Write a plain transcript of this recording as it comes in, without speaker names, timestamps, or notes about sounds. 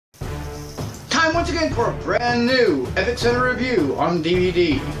time once again for a brand new Epic Center review on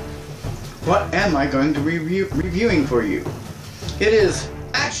DVD. What am I going to be reviewing for you? It is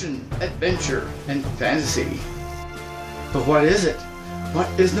action, adventure, and fantasy. But what is it? What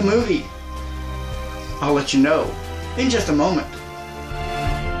is the movie? I'll let you know in just a moment.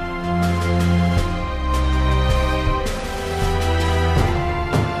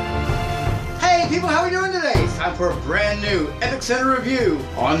 Hey people, how are we doing today? It's time for a brand new Epic Center review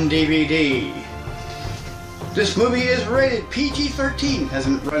on DVD. This movie is rated PG-13, has a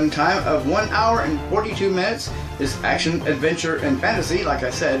runtime of 1 hour and 42 minutes. It's action, adventure, and fantasy, like I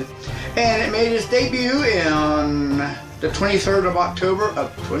said. And it made its debut on the 23rd of October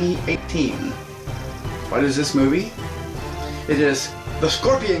of 2018. What is this movie? It is The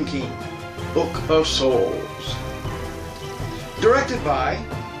Scorpion King, Book of Souls. Directed by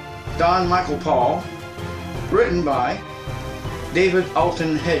Don Michael Paul. Written by David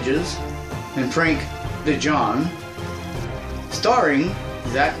Alton Hedges and Frank DeJohn. Starring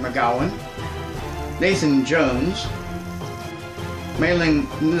Zach McGowan, Nathan Jones, Mayling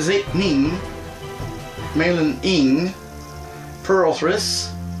Ng, Pearl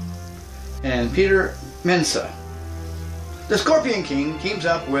Thriss, and Peter Mensa. The Scorpion King teams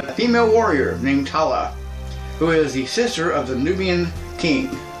up with a female warrior named Tala, who is the sister of the Nubian king.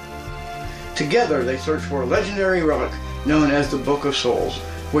 Together they search for a legendary relic known as the Book of Souls,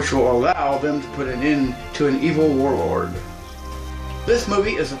 which will allow them to put an end to an evil warlord. This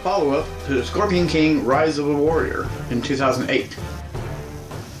movie is a follow-up to The Scorpion King Rise of a Warrior in 2008.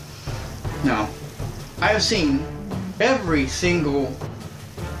 Now, I have seen every single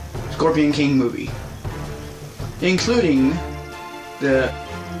Scorpion King movie, including the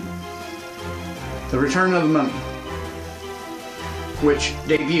Return of the Mummy, which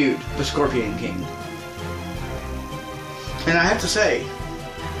debuted The Scorpion King. And I have to say,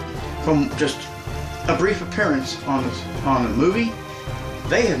 from just a brief appearance on the movie,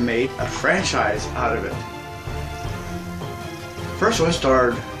 they have made a franchise out of it. First one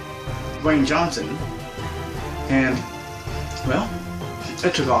starred Dwayne Johnson, and well,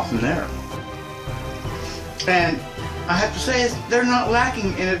 it took off from there. And I have to say, they're not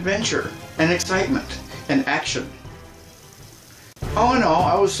lacking in adventure and excitement and action. All in all,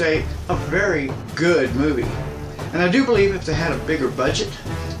 I would say a very good movie. And I do believe if they had a bigger budget,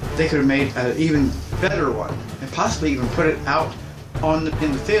 they could have made an even better one, and possibly even put it out in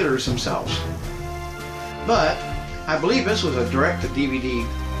the theaters themselves. But I believe this was a direct-to-DVD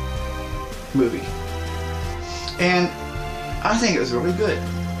movie, and I think it was really good.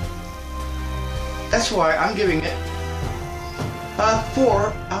 That's why I'm giving it a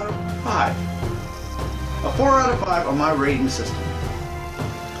 4 out of 5. A 4 out of 5 on my rating system.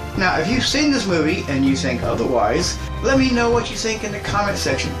 Now, if you've seen this movie and you think otherwise, let me know what you think in the comment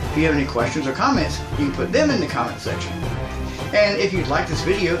section. If you have any questions or comments, you can put them in the comment section. And if you'd like this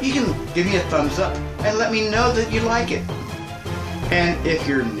video, you can give me a thumbs up and let me know that you like it. And if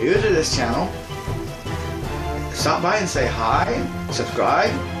you're new to this channel, stop by and say hi, and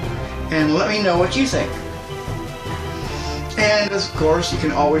subscribe, and let me know what you think. And of course, you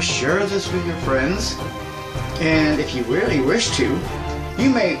can always share this with your friends. And if you really wish to, you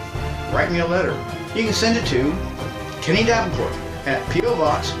may write me a letter. You can send it to Kenny Davenport at P.O.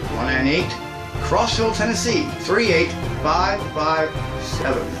 Box 198, Crossville, Tennessee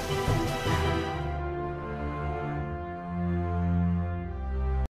 38557.